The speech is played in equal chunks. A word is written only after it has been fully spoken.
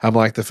I'm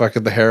like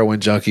the heroin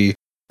junkie.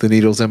 The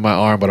needle's in my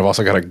arm, but I've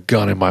also got a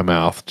gun in my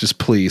mouth. Just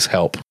please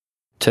help.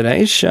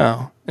 Today's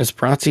show is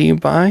brought to you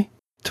by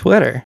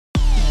Twitter.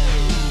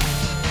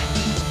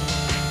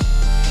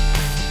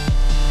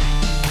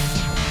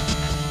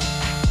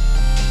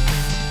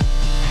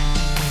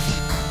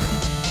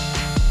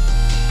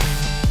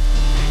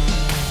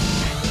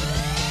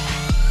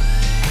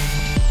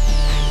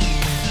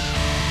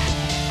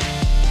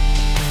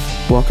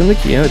 Welcome to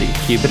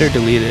KIODI, Keep It or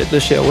Delete It,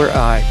 the show where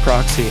I,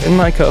 Proxy, and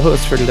my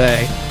co-host for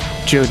today,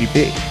 Jody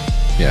B.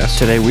 Yes.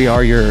 Today we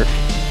are your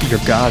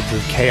gods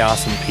of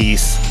chaos and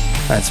peace.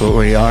 That's what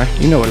we are.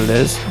 You know what it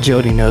is.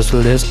 Jody knows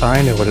what it is.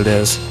 I know what it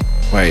is.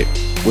 Wait,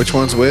 which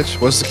one's which?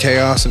 What's the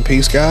chaos and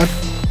peace god?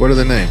 What are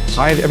their names?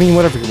 I mean,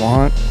 whatever you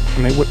want. I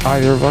mean,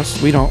 either of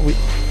us. We don't. We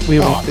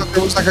I thought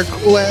there was like a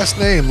cool ass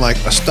name, like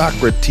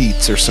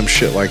Astocrates or some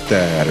shit like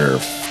that, or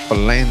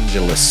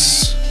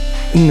Phalangelus.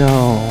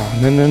 No.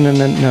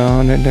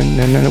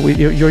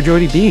 You're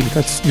Jody B.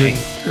 That's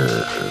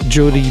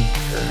Jody.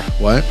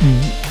 What?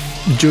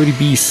 Jody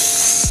B.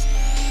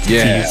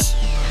 Yeah.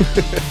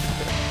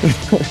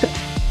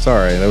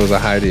 Sorry, that was a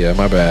high idea.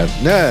 My bad.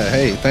 Nah,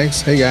 hey, thanks.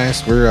 Hey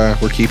guys, we're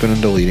keeping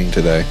and deleting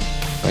today.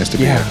 Nice to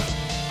be here.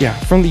 Yeah,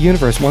 from the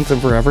universe, once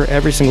and forever,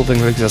 every single thing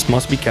that exists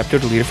must be kept or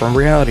deleted from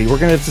reality. We're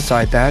going to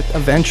decide that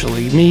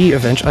eventually. I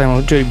don't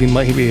know, JB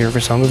might be here for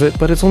some of it,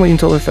 but it's only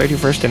until the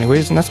 31st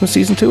anyways, and that's when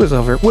season 2 is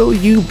over. Will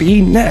you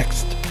be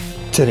next?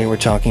 Today we're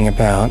talking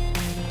about...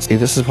 See,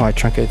 this is why I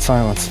truncate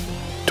silence.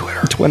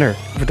 Twitter.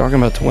 We're talking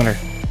about Twitter.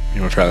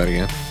 You want to try that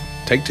again?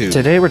 Take 2.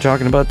 Today we're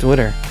talking about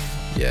Twitter.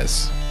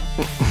 Yes.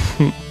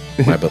 Do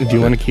you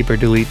want to keep or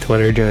delete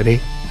Twitter, Jody?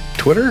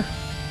 Twitter?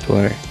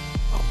 Twitter.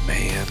 Oh,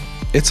 man.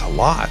 It's a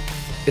lot.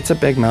 It's a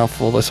big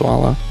mouthful to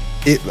swallow.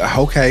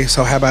 Okay,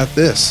 so how about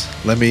this?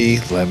 Let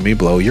me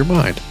blow your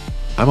mind.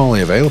 I'm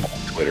only available on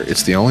Twitter.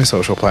 It's the only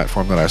social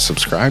platform that I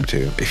subscribe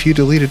to. If you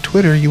deleted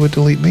Twitter, you would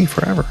delete me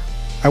forever.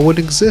 I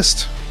wouldn't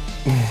exist.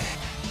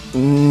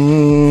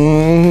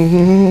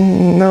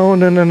 No.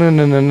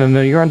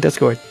 You're on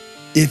Discord.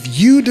 If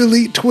you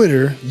delete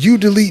Twitter, you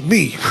delete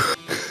me.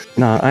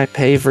 Nah, I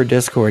pay for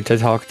Discord to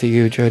talk to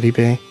you, Jody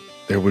B.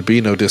 There would be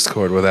no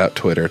Discord without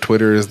Twitter.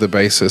 Twitter is the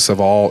basis of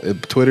all.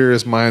 Twitter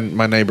is my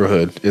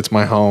neighborhood. It's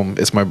my home.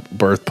 It's my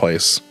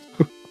birthplace.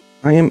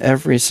 I am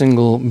every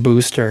single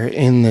booster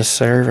in this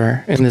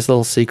server, in this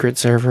little secret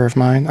server of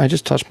mine. I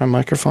just touched my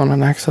microphone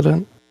on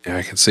accident. Yeah,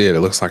 I can see it.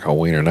 It looks like a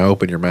wiener. Now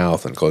open your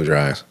mouth and close your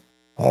eyes.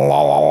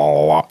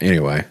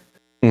 Anyway.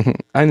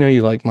 I know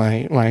you like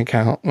my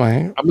account.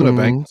 I'm gonna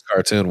bank this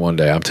cartoon one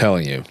day. I'm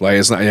telling you. Like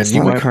it's not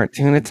a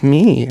cartoon. It's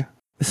me.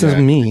 This is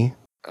me.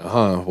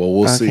 Well,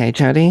 we'll see. Okay,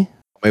 Jody.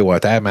 Wait,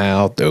 what that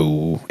mouth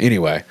do?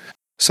 Anyway,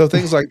 so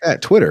things like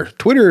that.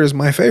 Twitter is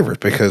my favorite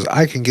because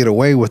I can get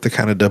away with the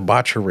kind of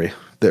debauchery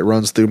that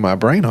runs through my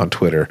brain on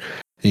Twitter.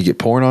 You get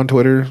porn on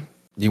Twitter.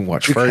 You can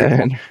watch furry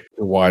porn.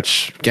 You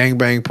watch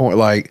gangbang porn.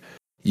 Like,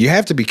 you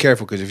have to be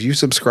careful because if you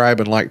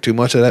subscribe and like too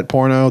much of that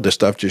porno, the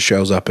stuff just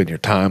shows up in your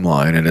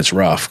timeline and it's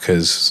rough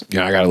because,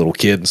 I got a little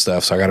kid and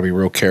stuff, so I got to be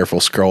real careful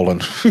scrolling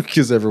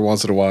because every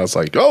once in a while it's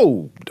like,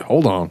 oh,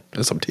 hold on,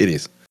 there's some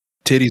titties.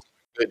 Titties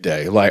on a good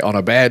day. Like, on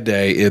a bad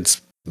day, it's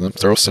and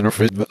just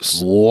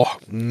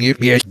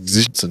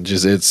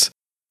it's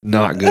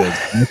not good.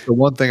 The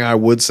one thing I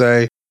would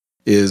say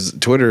is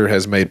Twitter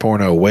has made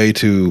porno way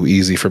too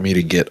easy for me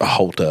to get a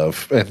hold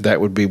of, and that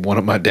would be one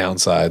of my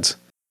downsides.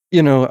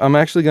 I'm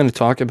actually going to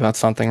talk about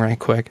something right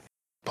quick.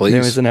 Please.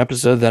 There was an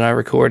episode that I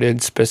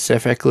recorded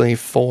specifically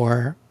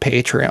for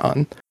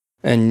Patreon,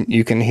 and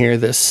you can hear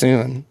this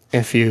soon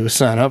if you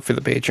sign up for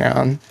the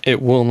Patreon.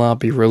 It will not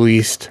be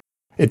released.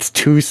 It's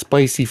too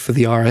spicy for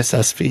the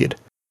RSS feed.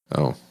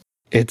 Oh.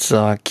 It's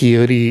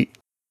KIODI,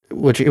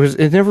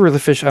 it never really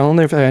officially,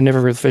 I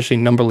never really officially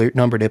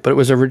numbered it, but it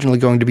was originally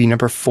going to be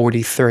number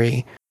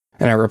 43,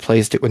 and I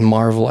replaced it with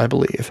Marvel, I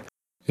believe.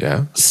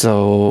 Yeah.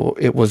 So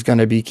it was going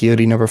to be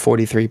KIODI number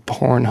 43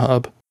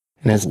 Pornhub,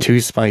 and it's too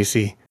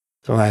spicy.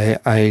 So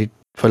I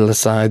put it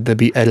aside to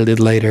be edited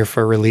later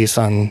for release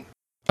on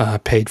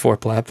paid for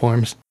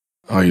platforms.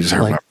 Oh, you just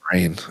hurt my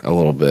brain a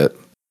little bit.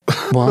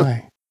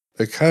 Why?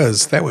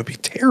 Because that would be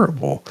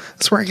terrible.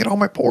 That's where I get all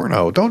my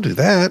porno. Don't do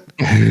that.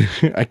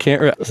 I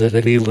can't.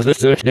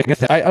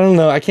 I don't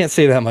know. I can't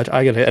say that much.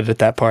 I got to edit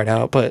that part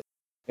out. But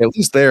at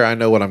least there, I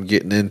know what I'm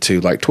getting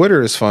into. Like,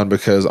 Twitter is fun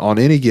because on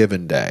any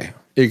given day,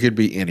 it could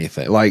be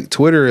anything. Like,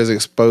 Twitter has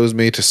exposed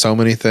me to so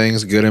many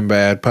things, good and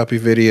bad, puppy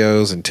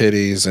videos and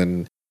titties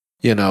and,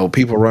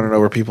 people running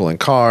over people in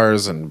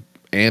cars and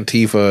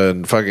Antifa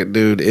and fucking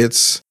dude.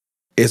 It's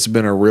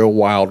been a real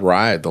wild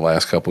ride the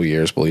last couple of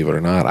years, believe it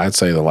or not. I'd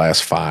say the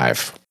last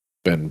 5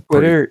 been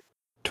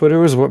Twitter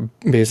was what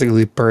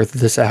basically birthed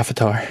this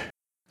avatar.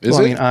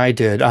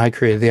 I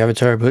created the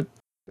avatar, but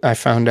I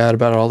found out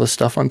about all this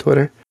stuff on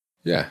Twitter.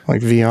 Yeah.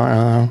 Like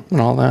VR and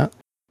all that.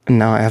 And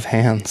now I have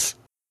hands.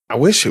 I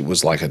wish it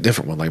was like a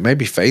different one. Like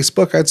maybe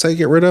Facebook I'd say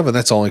get rid of, and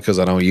that's only because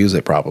I don't use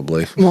it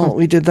probably. Well,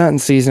 we did that in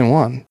season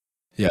 1.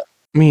 Yeah.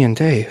 Me and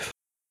Dave.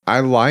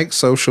 I like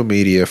social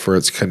media for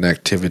its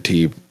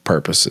connectivity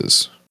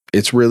purposes.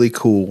 it's really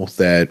cool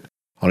that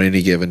on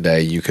any given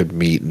day you could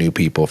meet new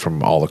people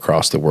from all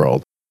across the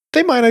world.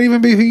 They might not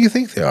even be who you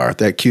think they are.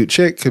 That cute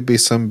chick could be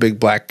some big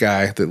black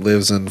guy that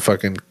lives in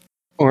fucking...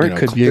 Or it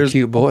could be a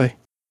cute boy.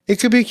 It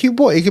could be a cute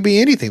boy. It could be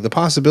anything. The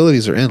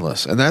possibilities are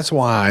endless. And that's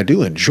why I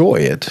do enjoy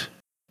it.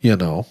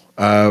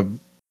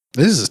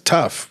 This is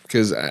tough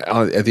because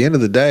at the end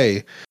of the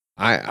day,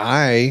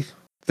 I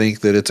think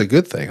that it's a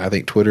good thing. I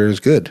think Twitter is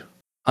good.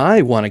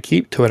 I want to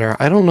keep Twitter.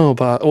 I don't know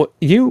about... Well,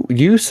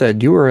 you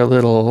said you were a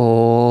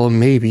little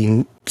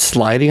maybe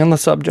sliding on the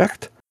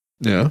subject.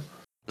 Yeah.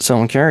 So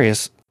I'm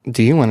curious.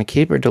 Do you want to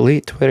keep or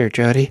delete Twitter,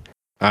 Jody?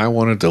 I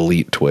want to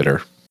delete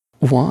Twitter.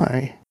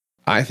 Why?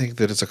 I think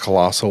that it's a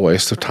colossal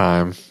waste of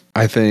time.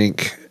 I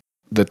think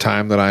the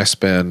time that I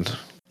spend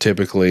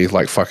typically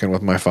like fucking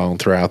with my phone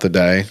throughout the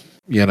day,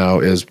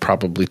 is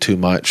probably too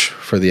much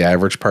for the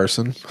average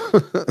person.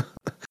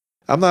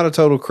 I'm not a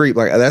total creep.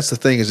 Like, that's the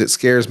thing, is it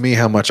scares me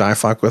how much I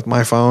fuck with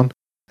my phone.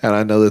 And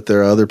I know that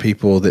there are other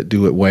people that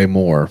do it way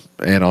more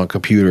and on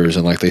computers,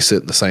 and like they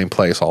sit in the same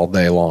place all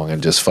day long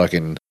and just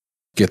fucking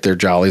get their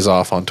jollies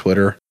off on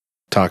Twitter,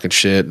 talking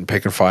shit and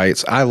picking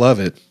fights. I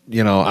love it.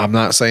 I'm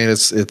not saying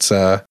it's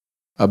a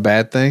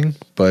bad thing,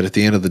 but at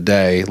the end of the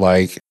day,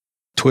 like,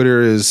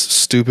 Twitter is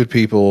stupid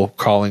people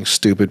calling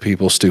stupid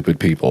people stupid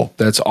people.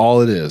 That's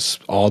all it is,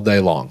 all day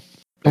long.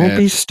 Don't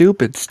be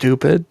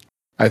stupid.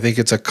 I think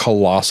it's a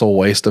colossal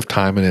waste of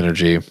time and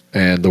energy,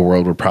 and the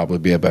world would probably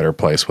be a better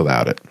place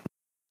without it.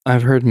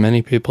 I've heard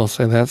many people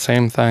say that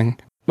same thing,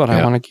 but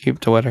I want to keep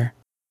Twitter.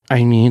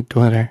 I need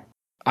Twitter.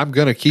 I'm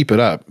going to keep it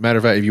up. Matter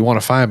of fact, if you want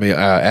to find me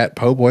at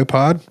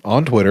PoBoyPod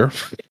on Twitter,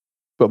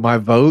 but my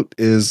vote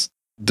is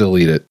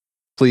delete it.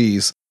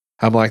 Please.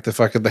 I'm like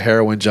the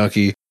heroin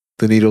junkie.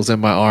 The needle's in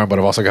my arm, but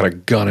I've also got a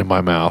gun in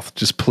my mouth.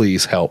 Just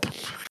please help.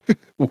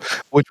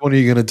 Which one are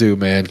you going to do,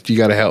 man? You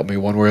got to help me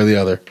one way or the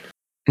other.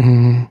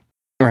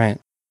 Right.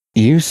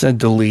 You said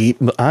delete,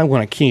 but I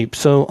want to keep.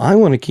 So I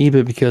want to keep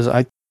it because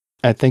I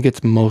think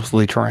it's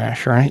mostly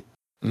trash, right?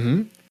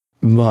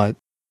 Mm-hmm. But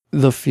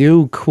the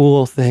few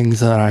cool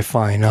things that I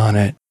find on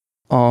it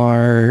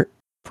are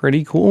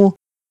pretty cool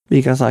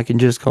because I can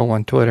just go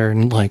on Twitter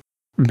and like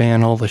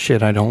ban all the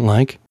shit I don't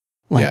like.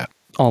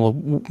 All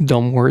the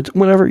dumb words,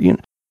 whatever,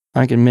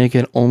 I can make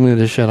it only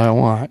the shit I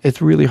want.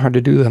 It's really hard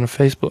to do that on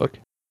Facebook.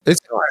 It's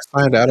how I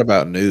find out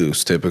about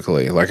news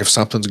typically. Like if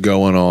something's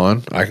going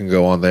on, I can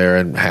go on there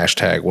and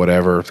hashtag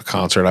whatever, the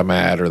concert I'm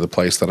at or the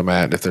place that I'm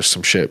at. If there's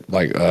some shit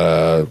like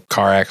a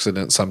car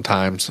accident,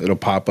 sometimes it'll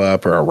pop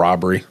up, or a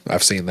robbery.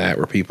 I've seen that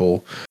where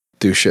people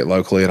do shit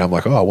locally and I'm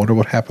like, oh, I wonder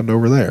what happened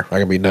over there. I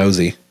can be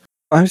nosy.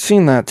 I've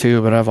seen that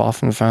too, but I've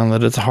often found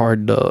that it's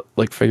hard to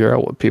like figure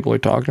out what people are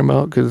talking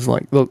about because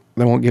like they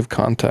won't give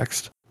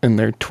context in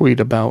their tweet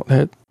about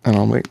it, and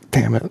I'm like,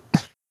 damn it.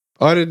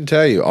 Oh, I didn't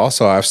tell you.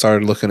 Also, I've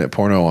started looking at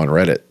porno on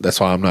Reddit. That's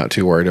why I'm not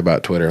too worried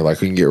about Twitter. Like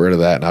we can get rid of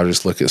that, and I'll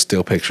just look at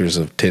still pictures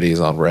of titties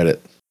on Reddit.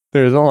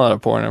 There's a lot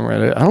of porn on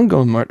Reddit. I don't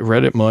go on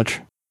Reddit much.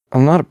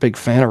 I'm not a big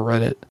fan of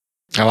Reddit.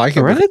 I like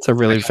it. Reddit's a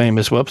really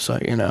famous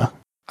website,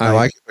 I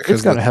like it because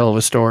it's got a hell of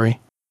a story.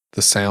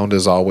 The sound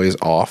is always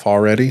off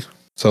already.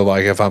 So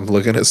like if I'm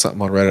looking at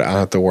something on Reddit, I don't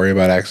have to worry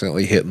about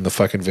accidentally hitting the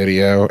fucking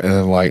video and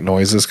then like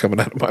noises coming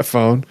out of my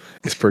phone.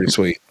 It's pretty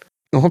sweet.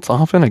 Well, it's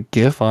often a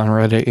GIF on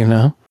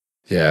Reddit,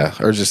 Yeah,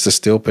 or just a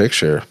still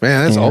picture.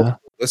 Man, that's old.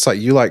 It's like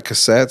you like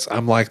cassettes.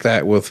 I'm like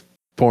that with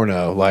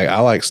porno. Like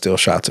I like still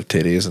shots of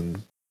titties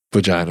and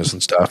vaginas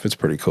and stuff. It's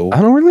pretty cool.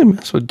 I don't really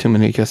mess with too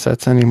many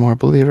cassettes anymore,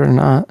 believe it or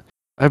not.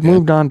 I've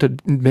moved on to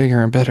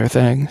bigger and better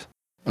things.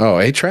 Oh,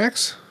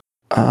 8-tracks?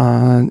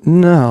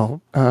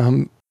 No.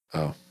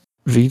 Oh.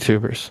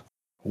 VTubers.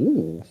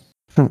 Ooh.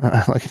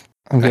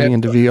 I'm getting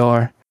into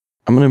VR.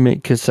 I'm going to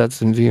make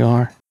cassettes in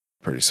VR.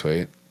 Pretty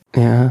sweet.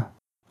 Yeah.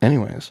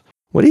 Anyways,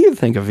 what do you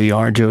think of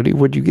VR, Jody?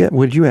 Would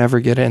you ever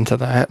get into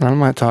that? And I'm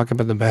not talking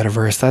about the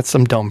metaverse. That's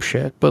some dumb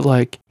shit. But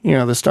like,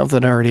 the stuff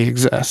that already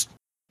exists.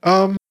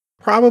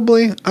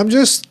 Probably. I'm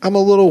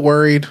a little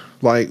worried.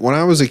 Like when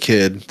I was a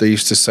kid, they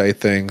used to say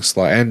things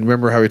like, and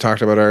remember how we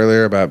talked about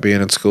earlier about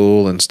being in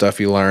school and stuff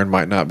you learn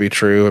might not be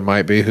true. It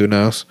might be, who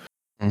knows?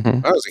 Mm-hmm.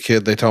 When I was a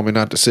kid, they told me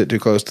not to sit too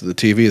close to the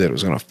TV, that it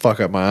was going to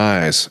fuck up my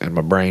eyes and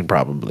my brain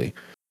probably.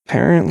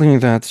 Apparently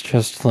that's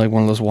just like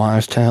one of those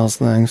wives' tales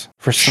things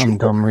for some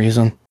dumb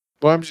reason.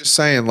 Well, I'm just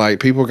saying,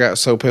 like, people got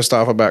so pissed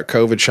off about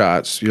COVID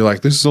shots. You're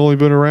like, this has only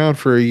been around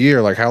for a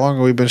year. Like, how long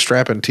have we been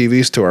strapping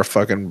TVs to our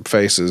fucking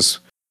faces?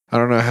 I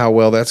don't know how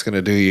well that's going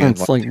to do you.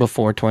 It's like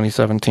before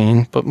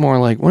 2017, but more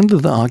like, when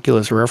did the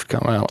Oculus Rift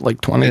come out?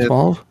 Like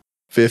 2012?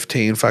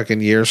 15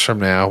 fucking years from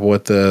now,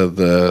 what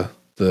the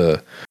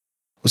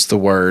what's the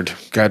word?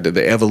 God,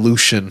 the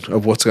evolution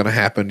of what's going to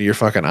happen to your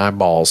fucking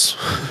eyeballs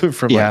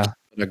from like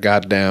a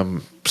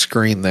goddamn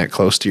screen that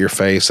close to your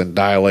face and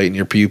dilating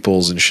your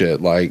pupils and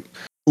shit. Like,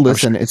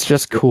 listen, it's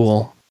just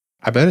cool.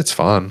 I bet it's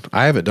fun.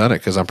 I haven't done it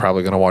because I'm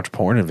probably going to watch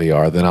porn in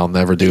VR. Then I'll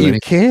never do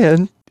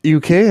anything. You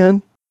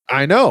can.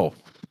 I know.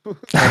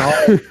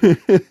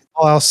 And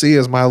all I'll see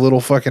is my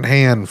little fucking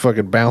hand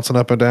fucking bouncing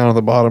up and down on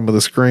the bottom of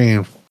the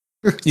screen.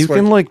 You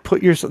can like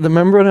put your.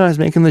 Remember when I was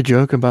making the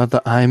joke about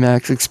the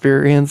IMAX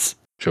experience?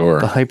 Sure.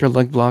 The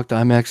hyperlink blocked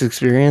IMAX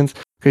experience?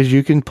 Because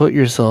you can put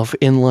yourself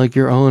in like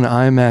your own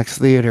IMAX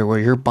theater where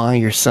you're by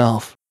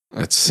yourself.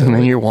 That's silly. And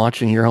then you're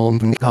watching your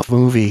own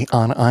movie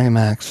on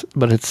IMAX,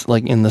 but it's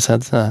like in this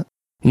headset.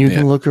 And you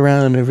can look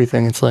around and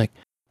everything. It's like,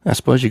 I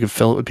suppose you could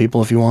fill it with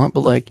people if you want,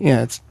 but like,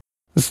 yeah, it's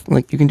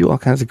like you can do all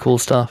kinds of cool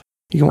stuff.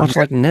 You can watch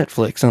like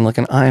Netflix in like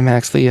an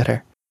IMAX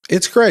theater.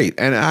 It's great.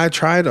 And I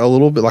tried a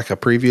little bit like a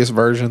previous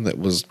version that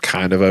was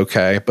kind of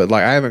okay, but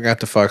like I haven't got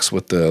to fucks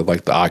with the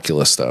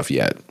Oculus stuff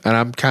yet. And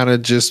I'm kind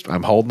of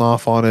I'm holding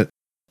off on it.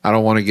 I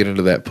don't want to get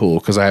into that pool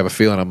because I have a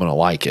feeling I'm going to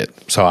like it.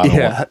 So I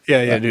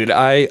don't dude.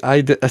 I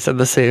said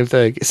the same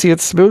thing. See,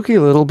 it's spooky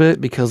a little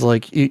bit because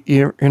like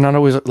you're not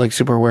always like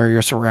super aware of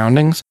your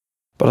surroundings,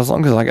 but as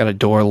long as I got a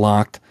door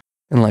locked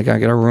and like I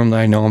got a room that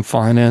I know I'm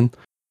fine in,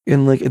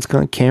 and like it's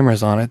got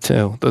cameras on it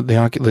too.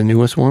 The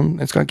newest one,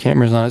 it's got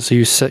cameras on it, so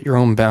you set your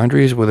own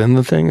boundaries within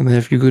the thing, and then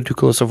if you go too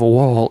close of a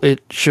wall,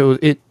 it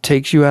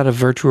takes you out of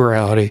virtual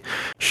reality,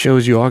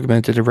 shows you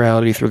augmented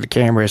reality through the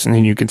cameras, and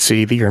then you can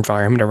see your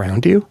environment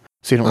around you.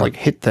 So you don't like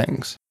hit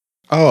things.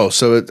 Oh,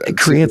 so it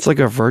creates like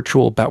a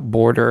virtual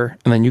border,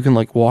 and then you can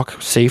like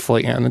walk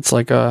safely in. It's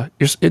like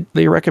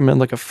they recommend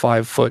like a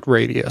 5-foot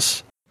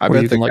radius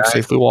where you can like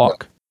safely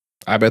walk.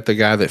 I bet the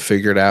guy that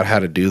figured out how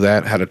to do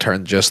that, how to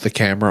turn just the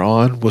camera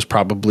on, was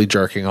probably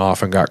jerking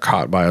off and got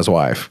caught by his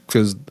wife.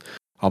 Because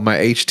on my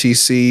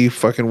HTC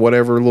fucking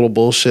whatever little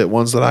bullshit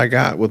ones that I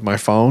got with my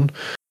phone,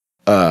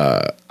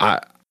 I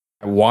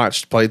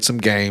played some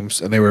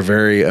games, and they were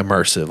very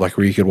immersive, like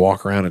where you could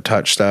walk around and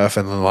touch stuff,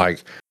 and then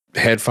like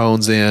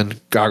headphones in,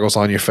 goggles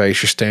on your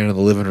face, you're standing in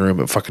the living room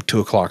at fucking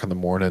 2:00 in the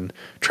morning,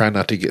 trying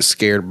not to get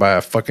scared by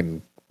a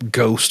fucking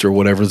ghost or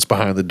whatever that's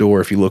behind the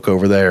door if you look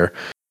over there.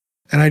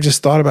 And I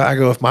just thought about, I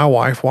go, if my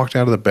wife walked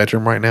out of the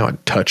bedroom right now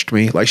and touched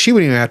me, like she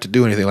wouldn't even have to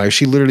do anything. Like if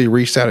she literally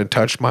reached out and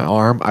touched my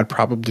arm, I'd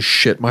probably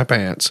shit my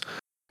pants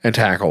and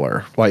tackle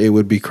her. Like it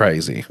would be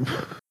crazy.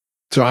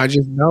 So I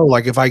just know,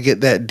 like, if I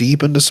get that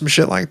deep into some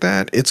shit like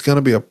that, it's going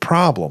to be a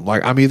problem.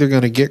 Like, I'm either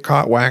going to get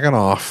caught whacking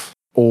off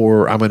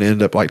or I'm going to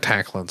end up, like,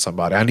 tackling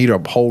somebody. I need a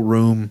whole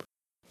room,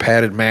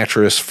 padded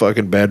mattress,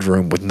 fucking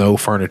bedroom with no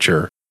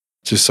furniture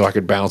just so I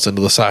could bounce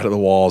into the side of the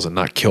walls and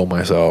not kill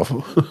myself.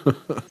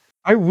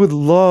 I would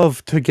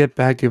love to get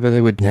back to it, but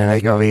they would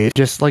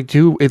just, like,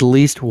 do at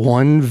least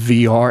one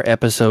VR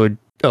episode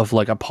of,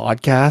 like, a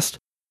podcast.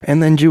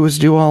 And then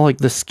do all like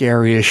the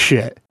scariest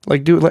shit.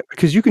 Like do it like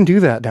because you can do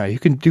that now. You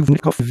can do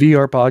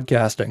VR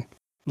podcasting.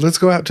 Let's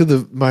go out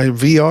to my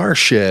VR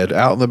shed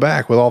out in the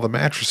back with all the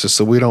mattresses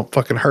so we don't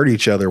fucking hurt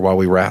each other while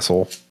we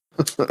wrestle.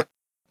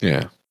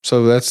 Yeah.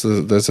 So that's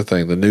the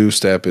thing. The new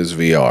step is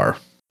VR.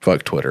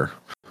 Fuck Twitter.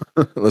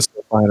 Let's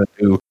go find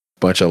a new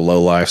bunch of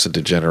lowlifes and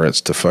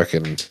degenerates to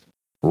fucking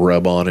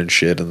rub on and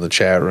shit in the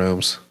chat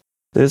rooms.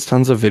 There's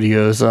tons of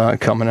videos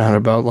coming out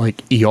about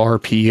like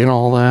ERP and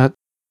all that.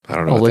 I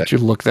don't know. I'll let you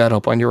look that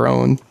up on your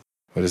own.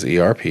 What does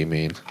ERP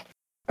mean?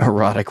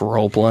 Erotic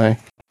roleplay.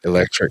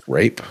 Electric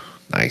rape.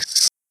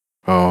 Nice.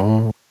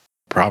 Oh,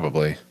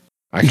 probably.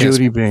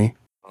 Judy B. I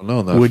don't know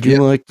enough. Would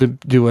you like to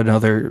do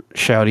another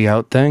shouty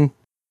out thing?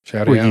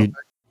 Shouty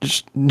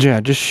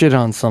out? Just shit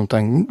on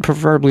something.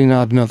 Preferably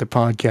not another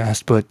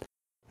podcast, but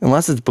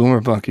unless it's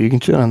Boomer Bunker, you can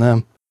shit on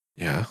them.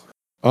 Yeah.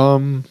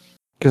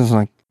 Because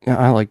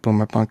I like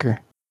Boomer Bunker.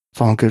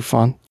 It's all good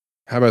fun.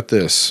 How about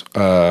this?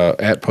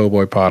 At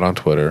Po'BoyPod on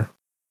Twitter.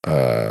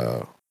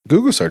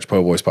 Google search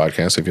Po'Boys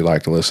Podcast if you'd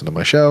like to listen to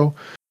my show.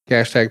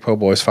 Hashtag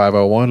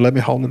Po'Boys501. Let me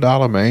hold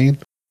 $1, man.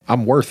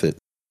 I'm worth it.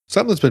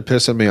 Something that's been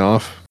pissing me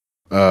off.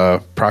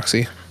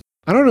 Proxy.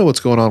 I don't know what's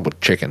going on with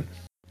chicken.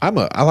 I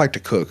like to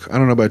cook. I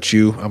don't know about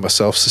you. I'm a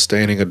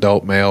self-sustaining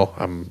adult male.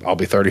 I'll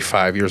be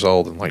 35 years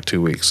old in like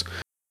 2 weeks.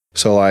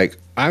 So like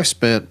I've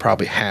spent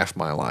probably half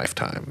my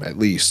lifetime at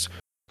least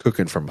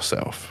cooking for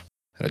myself.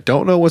 I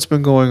don't know what's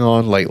been going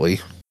on lately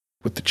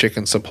with the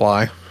chicken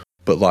supply,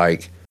 but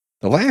like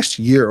the last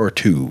year or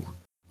two,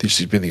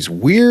 there's been these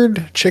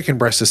weird chicken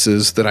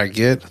breasts that I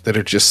get that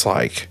are just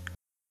like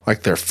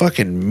they're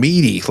fucking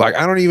meaty. Like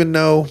I don't even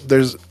know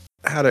there's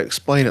how to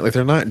explain it. Like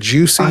they're not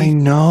juicy. I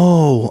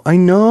know.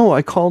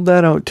 I called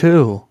that out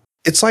too.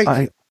 It's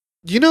like,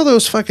 you know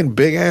those fucking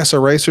big ass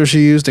erasers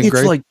you used in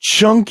grade? It's like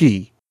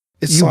chunky.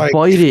 You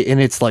bite it and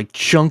it's like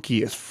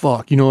chunky as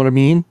fuck. You know what I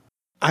mean?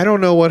 I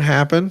don't know what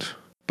happened,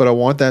 but I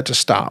want that to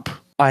stop.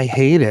 I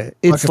hate it.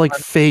 It's like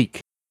fake.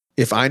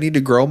 If I need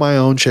to grow my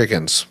own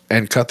chickens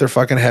and cut their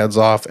fucking heads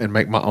off and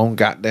make my own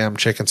goddamn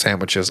chicken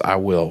sandwiches, I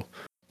will.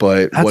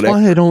 But that's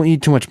why I don't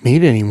eat too much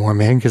meat anymore,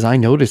 man, because I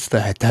noticed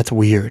that. That's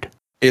weird.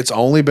 It's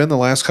only been the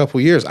last couple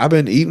of years. I've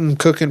been eating,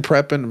 cooking,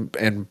 prepping,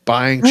 and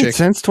buying chicken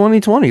since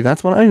 2020.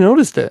 That's when I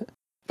noticed it.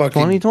 Fucking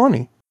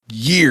 2020.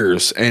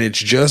 Years. And it's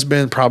just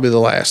been probably the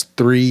last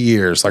 3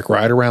 years, like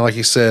right around, like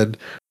you said,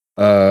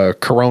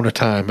 Corona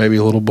time, maybe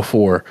a little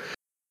before.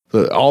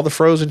 All the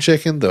frozen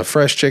chicken, the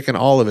fresh chicken,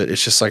 all of it.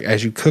 It's just like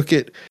as you cook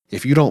it,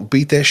 if you don't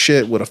beat that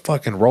shit with a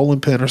fucking rolling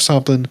pin or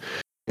something,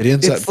 it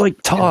ends up. It's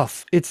like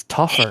tough. It's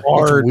tougher.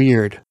 Hard. It's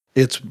weird.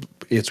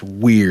 It's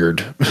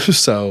weird.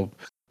 So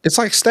it's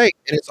like steak,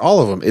 and it's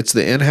all of them. It's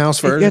the in-house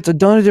version. Yeah, it's a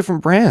ton of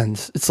different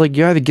brands. It's like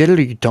you either get it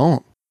or you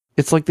don't.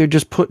 It's like they're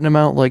just putting them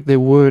out like they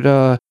would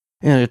in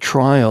a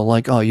trial.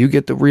 Like, oh, you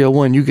get the real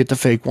one, you get the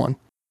fake one.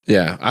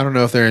 Yeah, I don't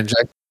know if they're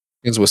injecting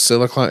things with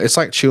silicone. It's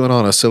like chewing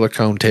on a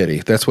silicone titty.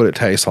 That's what it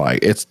tastes like.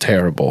 It's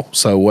terrible.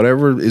 So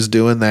whatever is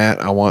doing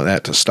that, I want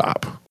that to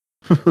stop.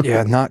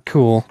 Yeah, not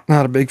cool.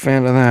 Not a big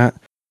fan of that.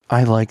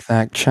 I like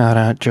that. Shout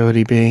out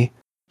Jody B.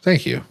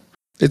 Thank you.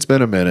 It's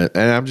been a minute,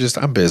 and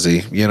I'm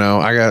busy. You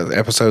know, I got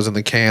episodes in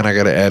the can. I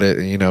got to edit,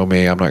 and you know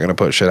me, I'm not going to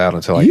put shit out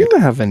until You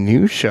have a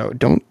new show,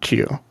 don't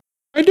you?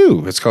 I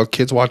do. It's called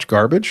Kids Watch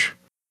Garbage.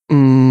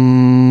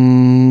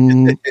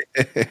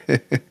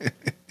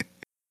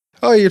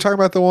 Oh, you're talking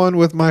about the one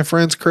with my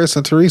friends Chris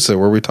and Teresa,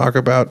 where we talk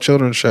about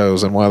children's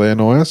shows and why they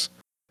annoy us?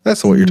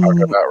 That's what you're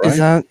talking about,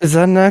 right? Is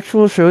that an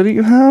actual show that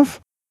you have?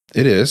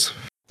 It is.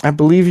 I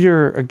believe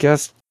you're a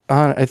guest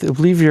on. I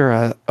believe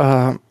you're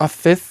a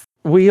fifth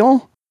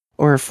wheel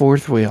or a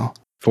fourth wheel.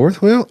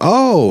 Fourth wheel?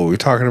 Oh, you're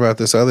talking about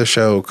this other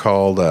show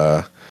called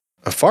a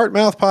Fart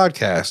Mouth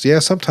Podcast. Yeah,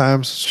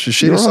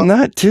 sometimes. You're on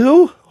that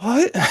too?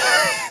 What?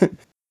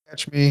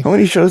 Catch me. How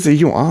many shows are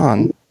you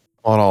on?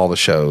 On all the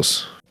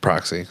shows.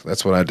 Proxy.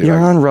 That's what I do. You're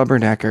on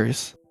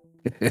Rubberneckers.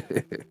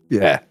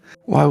 Yeah.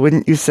 Why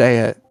wouldn't you say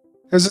it?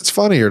 Because it's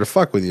funnier to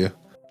fuck with you.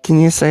 Can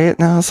you say it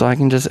now so I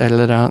can just edit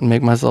it out and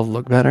make myself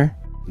look better?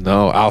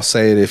 No, I'll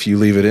say it if you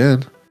leave it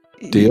in.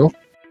 Deal?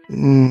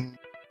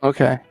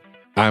 Okay.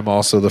 I'm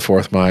also the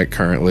fourth mic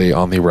currently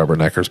on the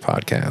Rubberneckers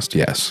podcast.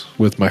 Yes.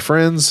 With my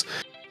friends,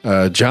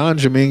 John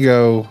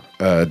Jamingo,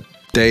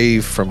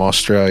 Dave from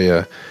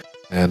Australia,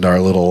 and our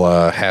little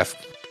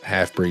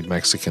half-breed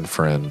Mexican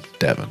friend,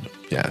 Devin.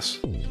 Yes.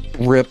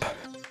 RIP.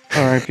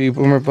 R.I.P.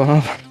 Boomer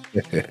Bob.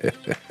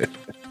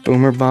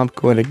 Boomer Bob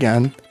quit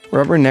again.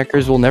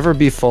 Rubberneckers will never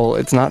be full.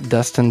 It's not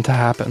destined to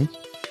happen.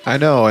 I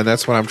know, and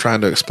that's what I'm trying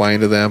to explain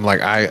to them.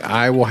 Like,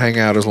 I will hang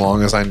out as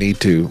long as I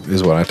need to,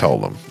 is what I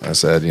told them. I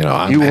said, you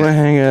know, you will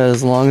hang out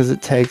as long as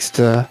it takes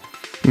to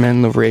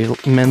mend the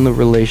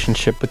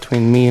relationship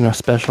between me and a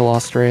special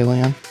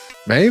Australian.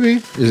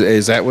 Maybe.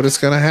 Is that what it's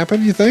going to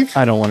happen, you think?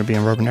 I don't want to be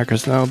in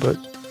Rubberneckers now, but...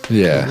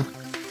 Yeah.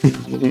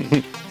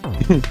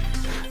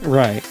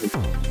 Right.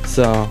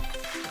 So,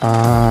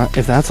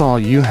 if that's all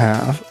you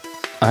have,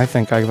 I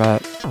think I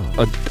got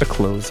a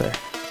closer.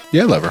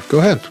 Yeah, Lover. Go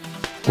ahead.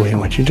 Wait,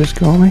 what'd you just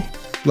call me?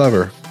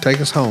 Lover,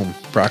 take us home,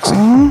 Proxy.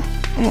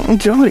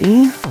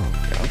 Jody.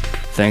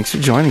 Thanks for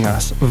joining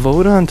us.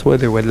 Vote on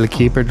Twitter whether to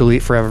keep or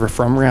delete forever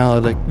from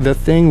reality the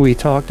thing we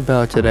talked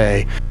about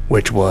today,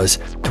 which was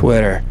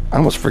Twitter. I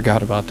almost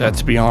forgot about that,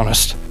 to be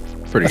honest.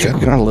 Pretty good.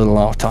 We got a little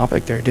off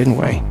topic there, didn't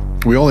we?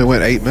 We only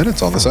went 8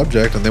 minutes on the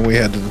subject, and then we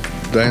had to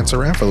dance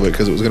around for a little bit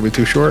because it was going to be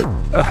too short.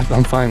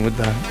 I'm fine with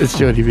that. It's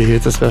Jody B.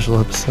 It's a special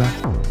episode.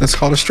 That's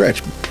called a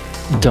stretch.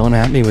 Don't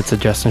at me with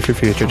suggestions for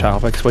future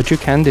topics. What you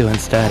can do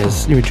instead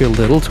is with your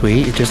little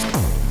tweet, you just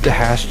the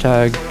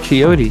hashtag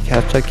KIODI,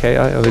 hashtag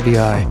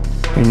KIODI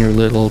in your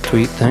little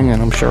tweet thing,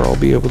 and I'm sure I'll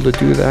be able to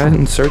do that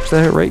and search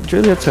that, right,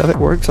 Julie? That's how that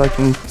works. I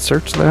can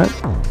search that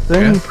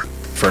thing. Yeah,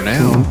 for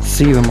now.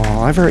 See them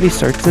all. I've already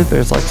searched it.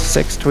 There's like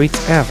 6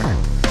 tweets ever.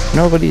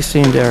 Nobody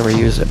seemed to ever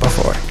use it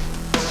before.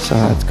 So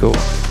that's cool.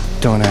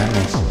 Don't at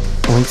me.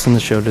 Links in the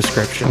show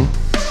description.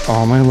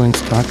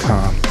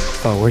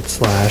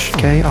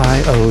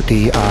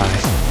 allmylinks.com/KIODI.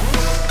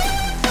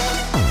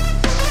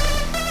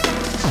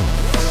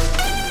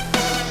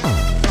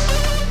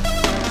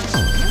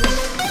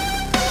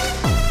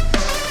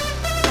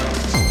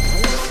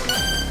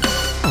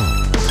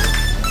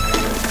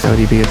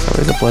 Cody B, it's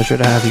always a pleasure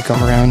to have you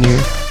come around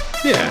here.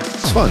 Yeah,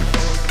 it's fun.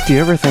 Do you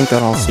ever think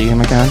that I'll see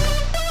him again?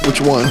 Which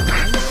one?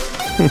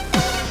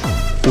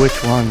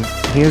 Which one?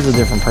 He is a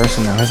different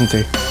person now, isn't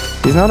he?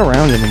 He's not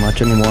around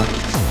much anymore.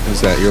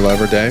 Is that your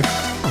lover, Dave?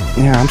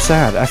 Yeah, I'm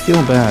sad. I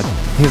feel bad.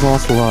 He's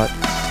lost a lot.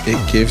 It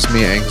gives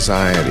me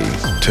anxiety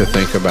to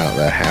think about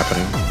that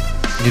happening.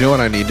 You know what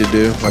I need to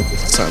do? Like,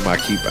 it's something I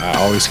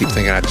always keep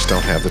thinking I just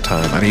don't have the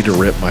time. I need to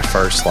rip my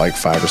first like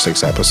 5 or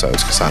 6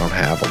 episodes because I don't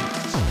have them.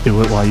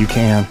 Do it while you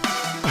can.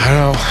 I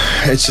don't know.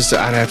 It's just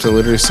I'd have to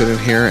literally sit in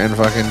here and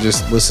fucking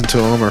just listen to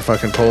them or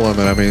fucking pull them.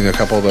 And I mean, a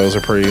couple of those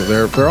are pretty.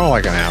 They're all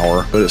like an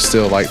hour, but it's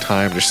still like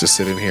time just to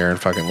sit in here and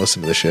fucking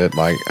listen to the shit.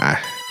 Like,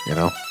 you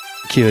know.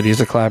 KIODI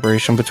is a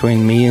collaboration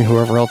between me and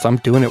whoever else I'm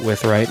doing it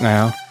with right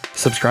now.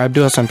 Subscribe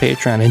to us on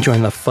Patreon and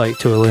join the fight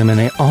to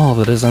eliminate all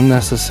that is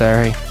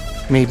unnecessary.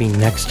 Maybe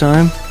next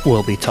time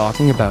we'll be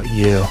talking about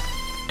you.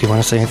 Do you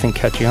want to say anything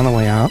catchy on the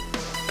way out?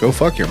 Go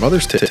fuck your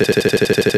mother's